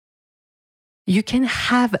You can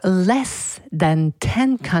have less than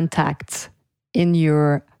 10 contacts in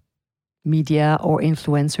your media or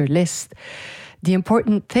influencer list. The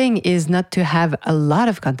important thing is not to have a lot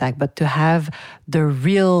of contact, but to have the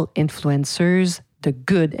real influencers, the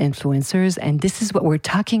good influencers. And this is what we're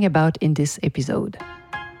talking about in this episode.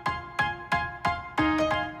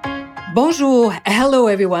 Bonjour. Hello,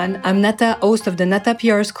 everyone. I'm Nata, host of the Nata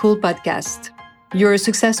PR School podcast. You're a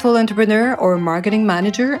successful entrepreneur or marketing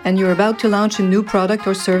manager, and you're about to launch a new product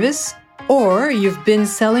or service, or you've been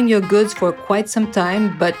selling your goods for quite some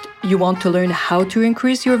time, but you want to learn how to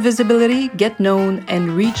increase your visibility, get known,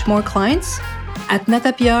 and reach more clients? At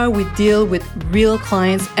Nata PR, we deal with real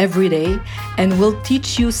clients every day, and we'll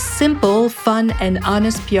teach you simple, fun, and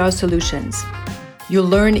honest PR solutions. You'll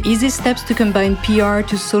learn easy steps to combine PR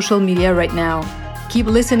to social media right now. Keep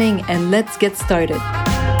listening and let's get started.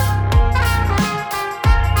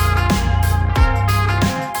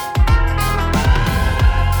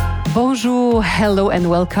 Bonjour, hello, and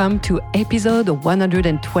welcome to episode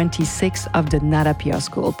 126 of the Nata PR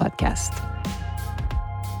School podcast.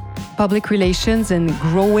 Public relations and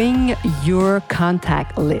growing your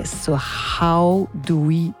contact list. So how do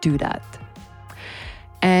we do that?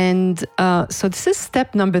 And so this is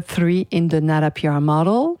step number 3 in the Nata PR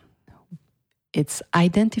model. It's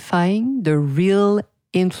identifying the real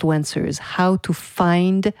influencers, how to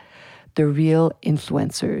find the real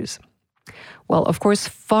influencers. Well, of course,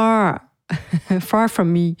 far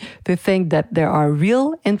from me to think that there are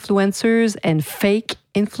real influencers and fake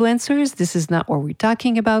influencers. This is not what we're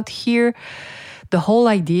talking about here. The whole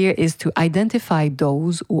idea is to identify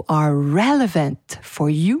those who are relevant for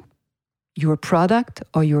you, your product,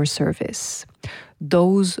 or your service.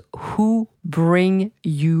 Those who bring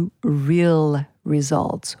you real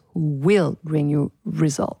results, who will bring you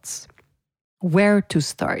results. Where to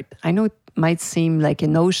start? I know it might seem like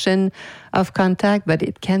an ocean of contact, but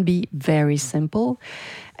it can be very simple.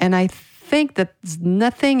 And I think that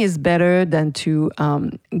nothing is better than to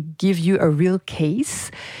give you a real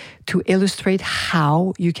case to illustrate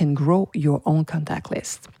how you can grow your own contact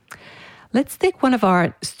list. Let's take one of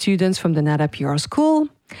our students from the Nata PR School,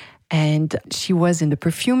 and she was in the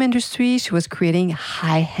perfume industry. She was creating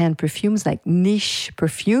high-end perfumes, like niche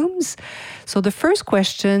perfumes. So the first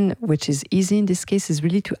question, which is easy in this case, is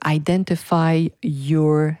really to identify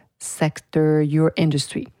your sector, your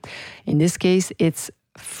industry. In this case, it's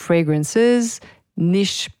fragrances,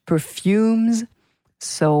 niche perfumes.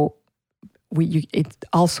 So it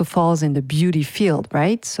also falls in the beauty field,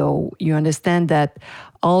 right? So you understand that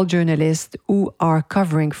all journalists who are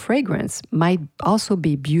covering fragrance might also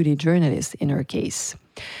be beauty journalists in her case.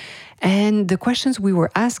 And the questions we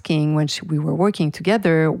were asking when we were working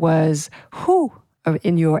together was, who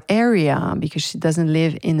in your area, because she doesn't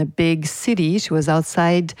live in a big city, she was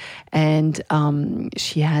outside, and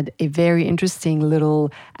she had a very interesting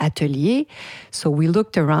little atelier. So we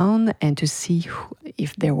looked around and to see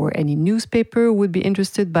if there were any newspaper who would be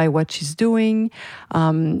interested by what she's doing.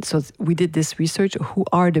 So we did this research, who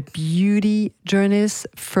are the beauty journalists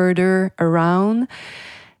further around.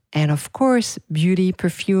 And of course, beauty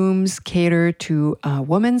perfumes cater to a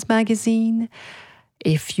women's magazine.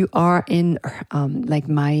 If you are in, like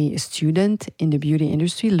my student in the beauty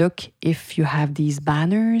industry, look if you have these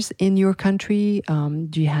banners in your country.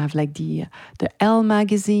 Do you have like the Elle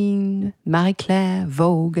magazine, Marie Claire,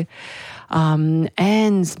 Vogue,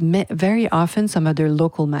 and very often some other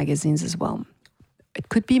local magazines as well. It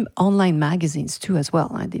could be online magazines too as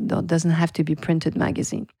well. It doesn't have to be printed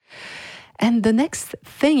magazine. And the next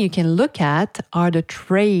thing you can look at are the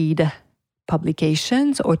trade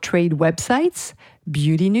publications or trade websites.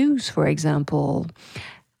 Beauty news, for example.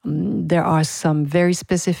 There are some very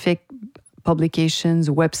specific publications,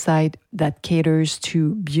 website that caters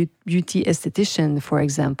to beauty esthetician, for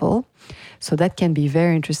example. So that can be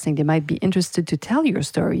very interesting. They might be interested to tell your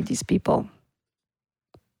story, these people.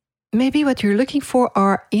 Maybe what you're looking for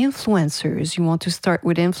are influencers. You want to start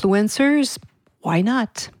with influencers? Why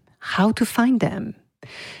not? How to find them?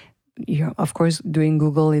 Of course, doing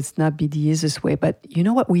Google is not the easiest way, but you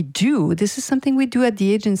know what we do? This is something we do at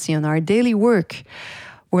the agency on our daily work.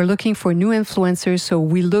 We're looking for new influencers. So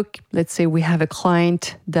we look, let's say we have a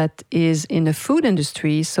client that is in the food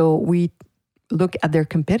industry. So we look at their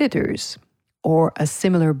competitors or a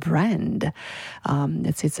similar brand.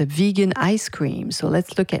 Let's say it's a vegan ice cream. So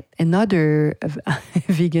let's look at another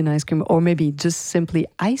vegan ice cream, or maybe just simply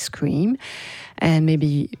ice cream. And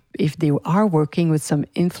maybe if they are working with some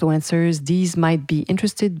influencers, these might be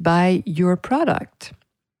interested by your product.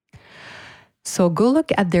 So go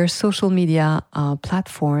look at their social media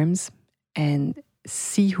platforms and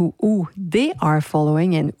see who they are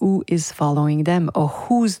following and who is following them, or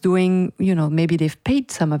who's doing, maybe they've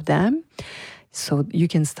paid some of them. So you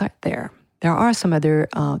can start there. There are some other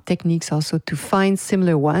techniques also to find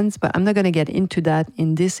similar ones, but I'm not going to get into that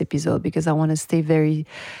in this episode because I want to stay very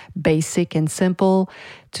basic and simple,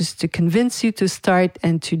 just to convince you to start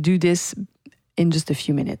and to do this in just a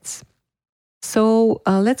few minutes. So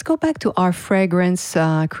let's go back to our fragrance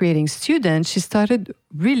creating student. She started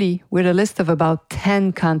really with a list of about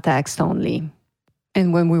 10 contacts only.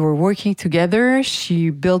 And when we were working together, she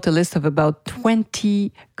built a list of about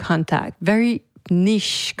 20 contacts, very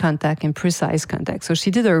niche contact and precise contact. So she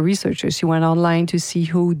did her research. She went online to see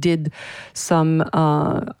who did some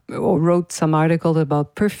or wrote some articles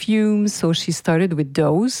about perfumes. So she started with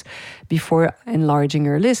those before enlarging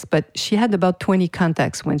her list. But she had about 20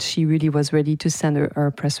 contacts when she really was ready to send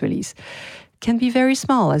her press release. Can be very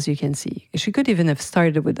small, as you can see. She could even have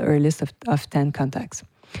started with her list of 10 contacts.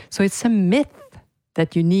 So it's a myth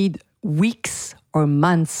that you need weeks or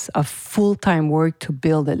months of full-time work to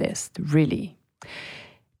build a list, really.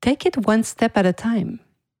 Take it one step at a time.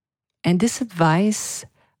 And this advice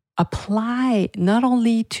apply not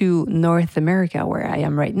only to North America, where I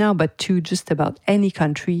am right now, but to just about any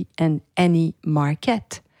country and any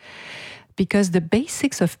market. Because the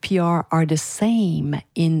basics of PR are the same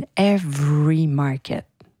in every market.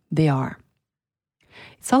 They are.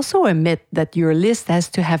 It's also a myth that your list has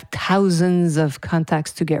to have thousands of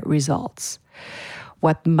contacts to get results.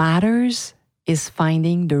 What matters is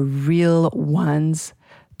finding the real ones,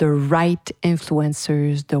 the right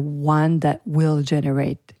influencers, the one that will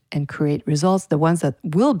generate and create results, the ones that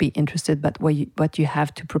will be interested by what you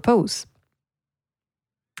have to propose.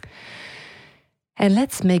 And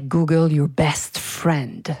let's make Google your best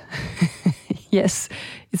friend. Yes,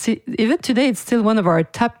 even today, it's still one of our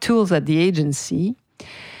top tools at the agency.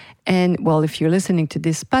 And well, if you're listening to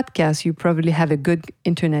this podcast, you probably have a good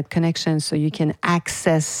internet connection so you can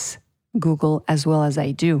access Google as well as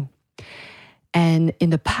I do. And in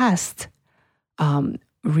the past, oh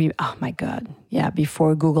my God,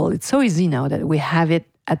 before Google, it's so easy now that we have it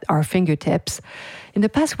at our fingertips. In the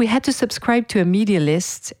past, we had to subscribe to a media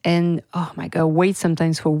list and, oh my God, wait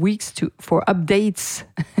sometimes for weeks for updates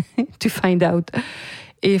to find out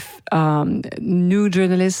if new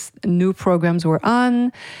journalists, new programs were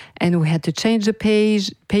on, and we had to change the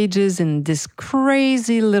pages in this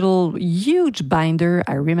crazy little huge binder.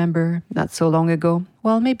 I remember not so long ago,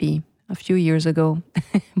 well, maybe a few years ago,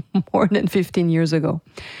 more than 15 years ago.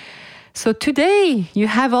 So today you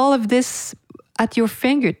have all of this at your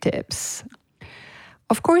fingertips.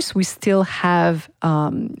 Of course, we still have,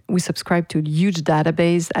 we subscribe to a huge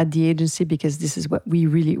database at the agency because this is what we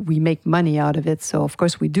make money out of it. So of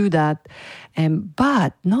course we do that.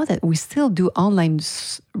 But know that we still do online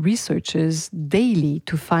researches daily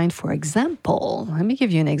to find, for example, let me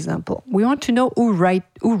give you an example. We want to know who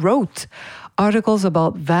wrote articles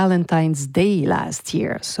about Valentine's Day last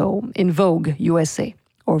year. So in Vogue USA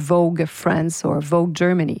or Vogue France or Vogue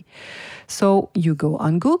Germany. So you go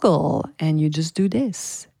on Google and you just do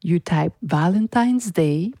this. You type Valentine's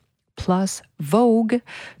Day plus Vogue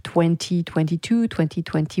 2022,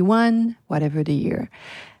 2021, whatever the year.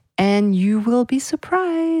 And you will be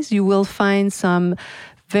surprised. You will find some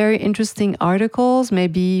very interesting articles,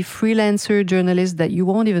 maybe freelancer journalists that you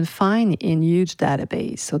won't even find in huge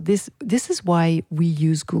database. So this is why we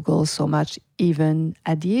use Google so much, even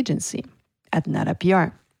at the agency, at Nara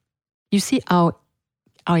PR. You see how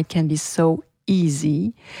it can be so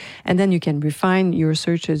easy. And then you can refine your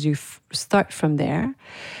searches. You start from there.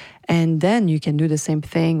 And then you can do the same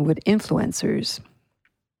thing with influencers.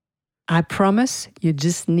 I promise you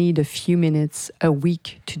just need a few minutes a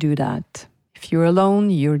week to do that. If you're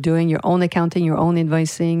alone, you're doing your own accounting, your own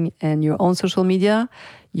invoicing, and your own social media,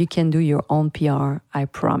 you can do your own PR, I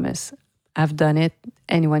promise. I've done it.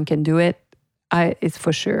 Anyone can do it. It's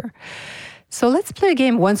for sure. So let's play a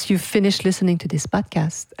game once you've finished listening to this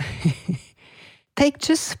podcast. Take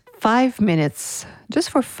just 5 minutes, just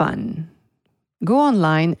for fun. Go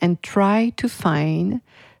online and try to find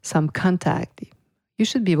some contact. You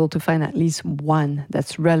should be able to find at least one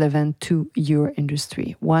that's relevant to your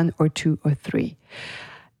industry, 1 or 2 or 3.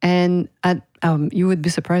 And you would be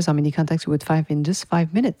surprised how many contacts you would find in just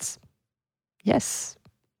 5 minutes. Yes,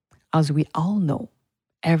 as we all know,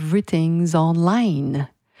 everything's online.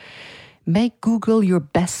 Make Google your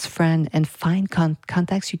best friend and find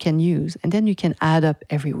contacts you can use. And then you can add up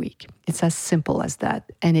every week. It's as simple as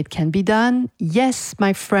that. And it can be done, yes,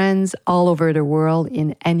 my friends, all over the world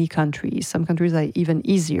in any country. Some countries are even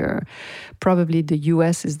easier. Probably the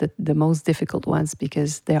US is the most difficult ones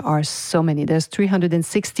because there are so many. There's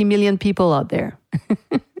 360 million people out there.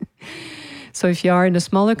 So if you are in a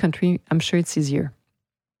smaller country, I'm sure it's easier.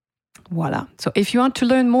 Voila. So if you want to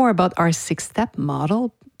learn more about our 6-step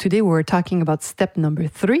model, today we're talking about step number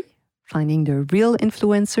 3, finding the real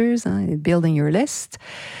influencers, building your list.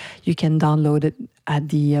 You can download it at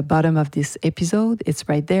the bottom of this episode. It's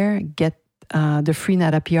right there. Get the free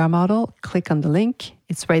Nada PR model. Click on the link.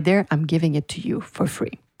 It's right there. I'm giving it to you for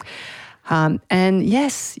free. And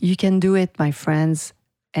yes, you can do it, my friends.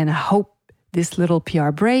 And I hope this little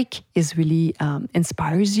PR break is really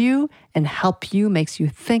inspires you and help you, makes you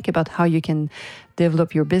think about how you can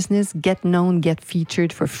develop your business, get known, get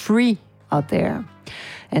featured for free out there.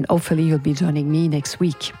 And hopefully you'll be joining me next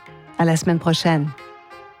week. À la semaine prochaine.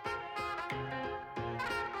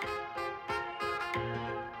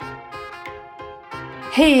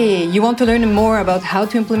 Hey, you want to learn more about how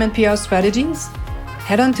to implement PR strategies?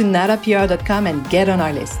 Head on to nadapr.com and get on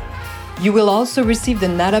our list. You will also receive the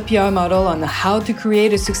Nada PR model on how to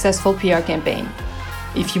create a successful PR campaign.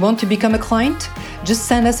 If you want to become a client, just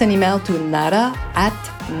send us an email to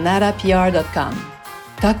nada@nadapr.com.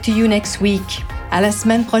 Talk to you next week. À la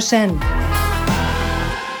semaine prochaine.